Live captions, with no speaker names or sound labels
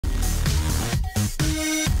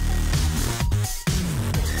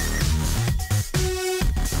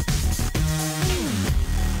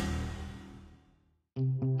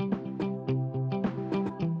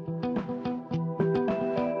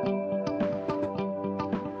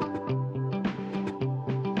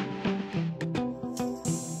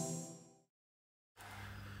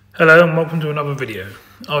Hello and welcome to another video.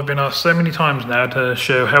 I've been asked so many times now to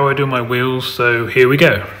show how I do my wheels, so here we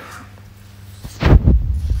go.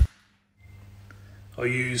 I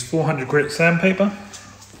use 400 grit sandpaper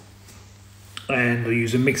and I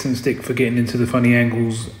use a mixing stick for getting into the funny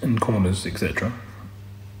angles and corners, etc.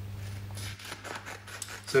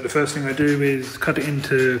 So the first thing I do is cut it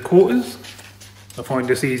into quarters. I find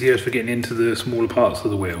this easier for getting into the smaller parts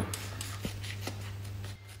of the wheel.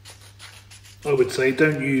 I would say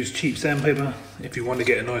don't use cheap sandpaper if you want to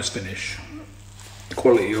get a nice finish. The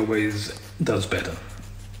quality always does better.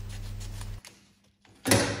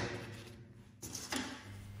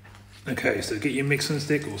 Okay, so get your mixing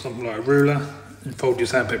stick or something like a ruler and fold your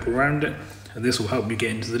sandpaper around it, and this will help you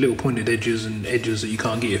get into the little pointed edges and edges that you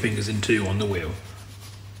can't get your fingers into on the wheel.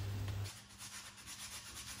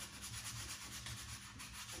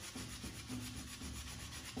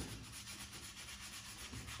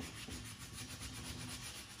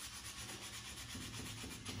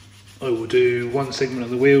 I will do one segment of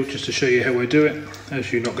the wheel just to show you how I do it,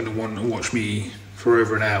 as you're not going to want to watch me for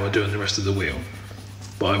over an hour doing the rest of the wheel.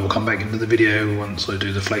 But I will come back into the video once I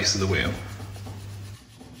do the face of the wheel.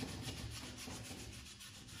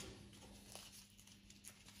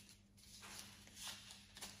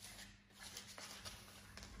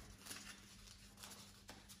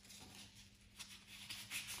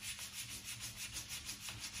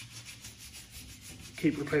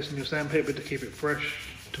 Keep replacing your sandpaper to keep it fresh,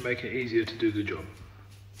 to make it easier to do the job.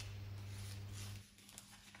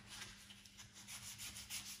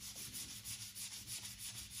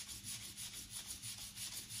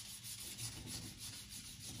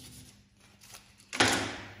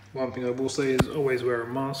 One thing I will say is always wear a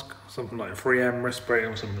mask, something like a 3M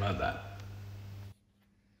respirator or something like that.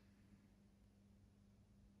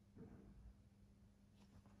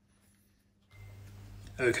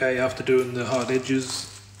 Okay, after doing the hard edges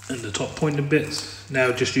and the top pointed bits,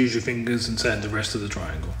 now just use your fingers and sand the rest of the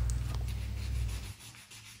triangle.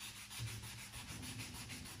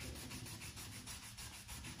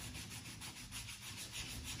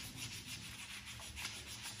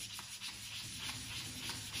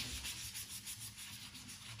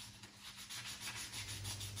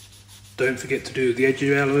 Don't forget to do the edge of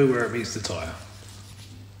the alloy where it meets the tyre.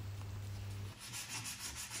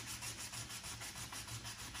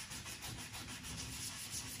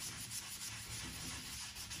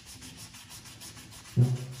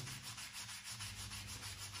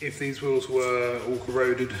 If these wheels were all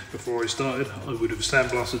corroded before I started, I would have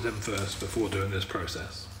sandblasted them first before doing this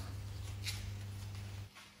process.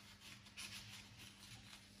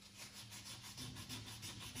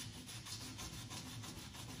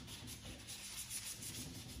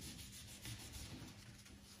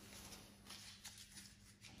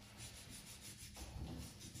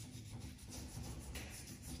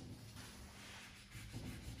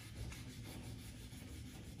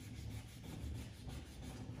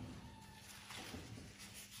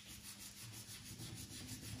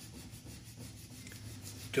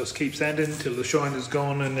 Just keep sanding till the shine is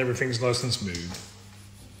gone and everything's nice and smooth.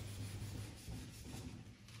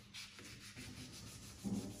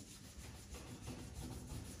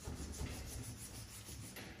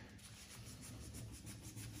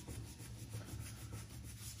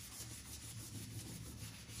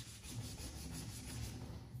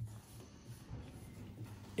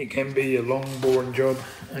 It can be a long, boring job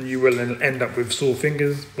and you will end up with sore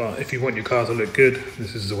fingers, but if you want your car to look good,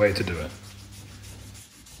 this is the way to do it.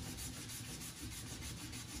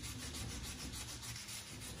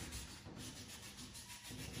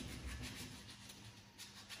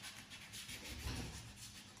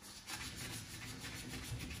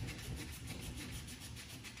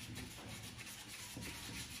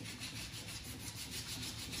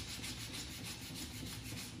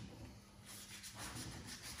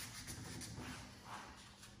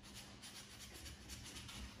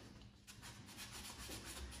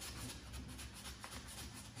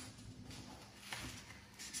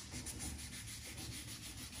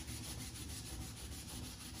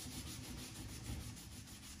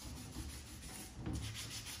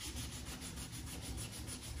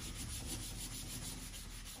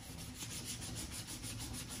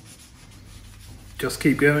 Just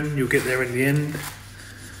keep going, you'll get there in the end.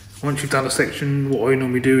 Once you've done a section, what I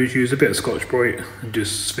normally do is use a bit of Scotch-Brite and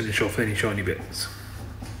just finish off any shiny bits.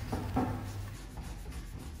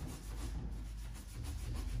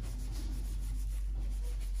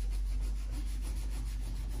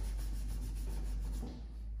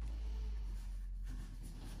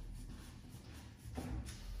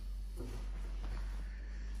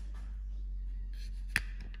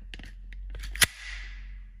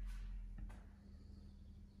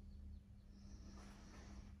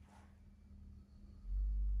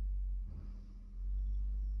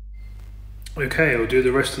 Okay, I'll do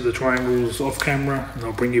the rest of the triangles off camera and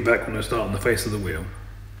I'll bring you back when I start on the face of the wheel.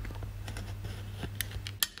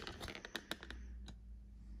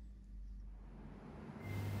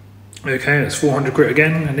 Okay, it's 400 grit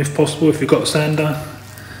again, and if possible, if you've got a sander,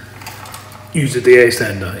 use a DA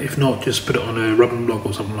sander. If not, just put it on a rubber block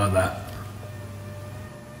or something like that.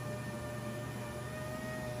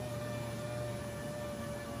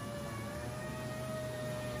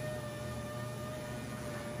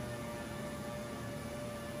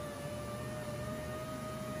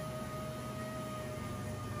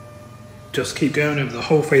 Just keep going over the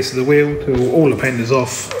whole face of the wheel till all the paint is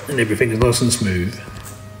off and everything is nice and smooth.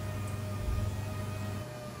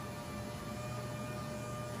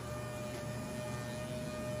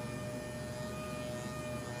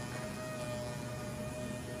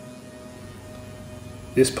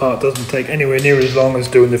 This part doesn't take anywhere near as long as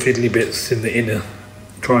doing the fiddly bits in the inner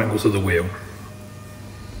triangles of the wheel.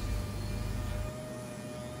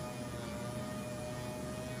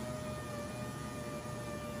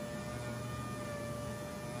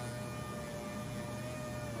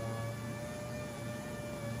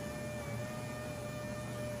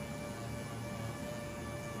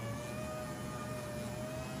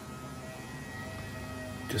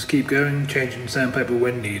 Just keep going, changing sandpaper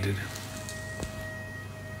when needed.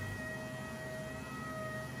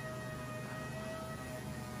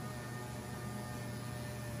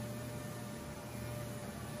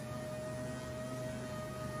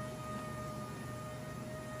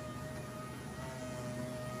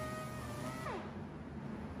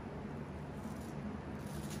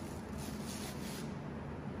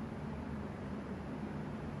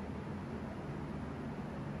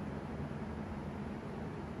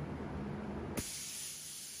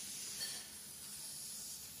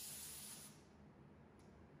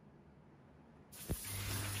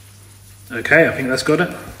 Okay, I think that's got it.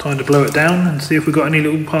 Time to blow it down and see if we've got any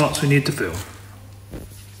little parts we need to fill.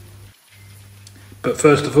 But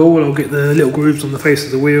first of all, I'll get the little grooves on the face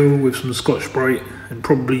of the wheel with some Scotch-Brite and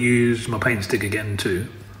probably use my paint stick again too.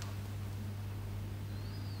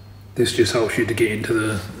 This just helps you to get into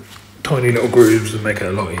the tiny little grooves and make it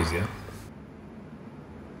a lot easier.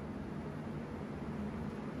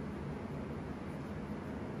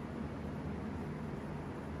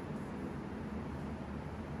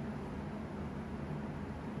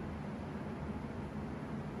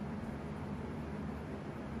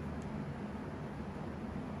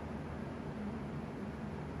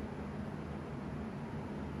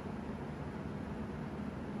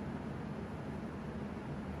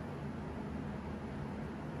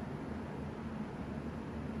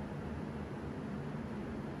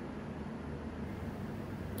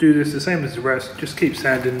 Do this the same as the rest, just keep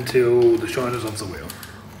sanding until the shine is off the wheel.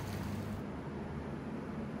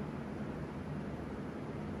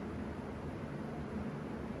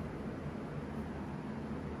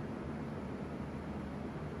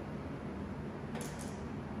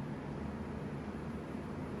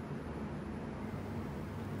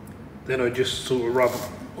 Then I just sort of rub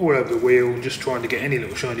all over the wheel, just trying to get any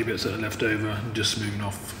little shiny bits that are left over and just smoothing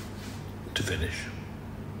off to finish.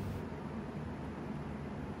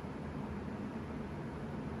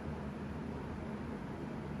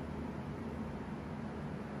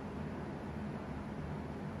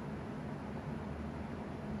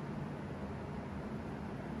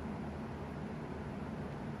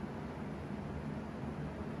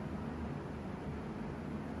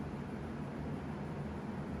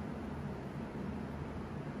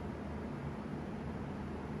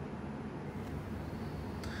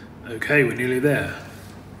 Okay, we're nearly there.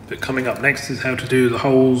 But coming up next is how to do the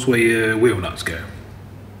holes where your wheel nuts go.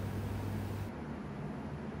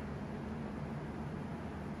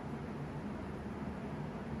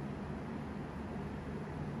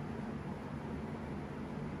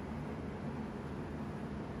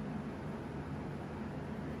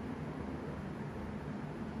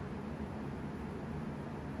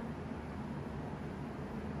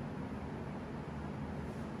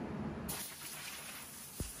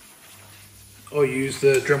 I use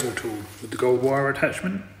the Dremel tool with the gold wire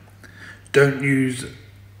attachment. Don't use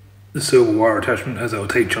the silver wire attachment as it will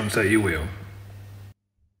take chunks out of your wheel.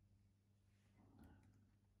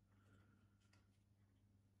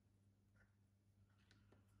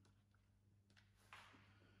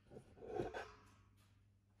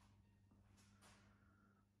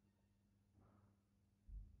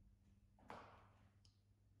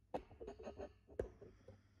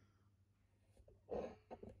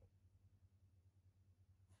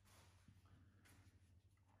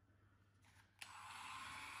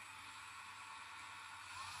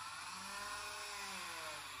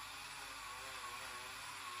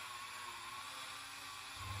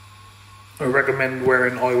 I recommend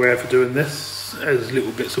wearing eyewear for doing this, as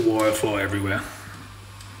little bits of wire fly everywhere.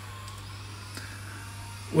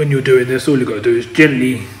 When you're doing this, all you've got to do is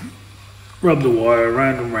gently rub the wire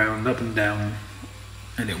round and round, up and down,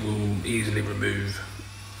 and it will easily remove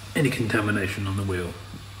any contamination on the wheel.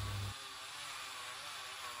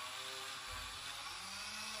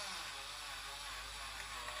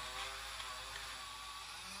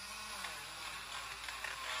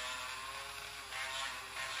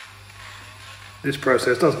 This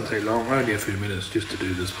process doesn't take long, only a few minutes just to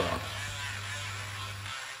do this part.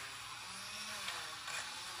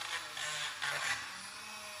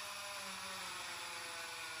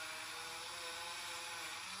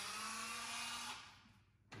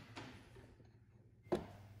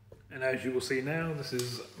 And as you will see now, this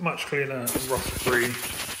is much cleaner and rust-free,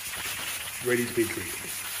 ready to be treated.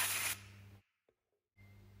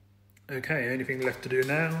 Okay, only thing left to do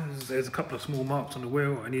now is there's a couple of small marks on the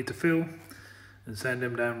wheel I need to fill and sand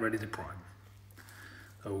them down ready to prime.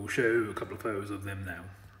 I will show you a couple of photos of them now.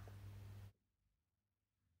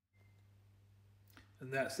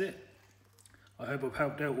 And that's it. I hope I've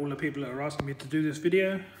helped out all the people that are asking me to do this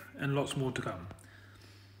video, and lots more to come.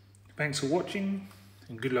 Thanks for watching,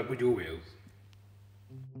 and good luck with your wheels.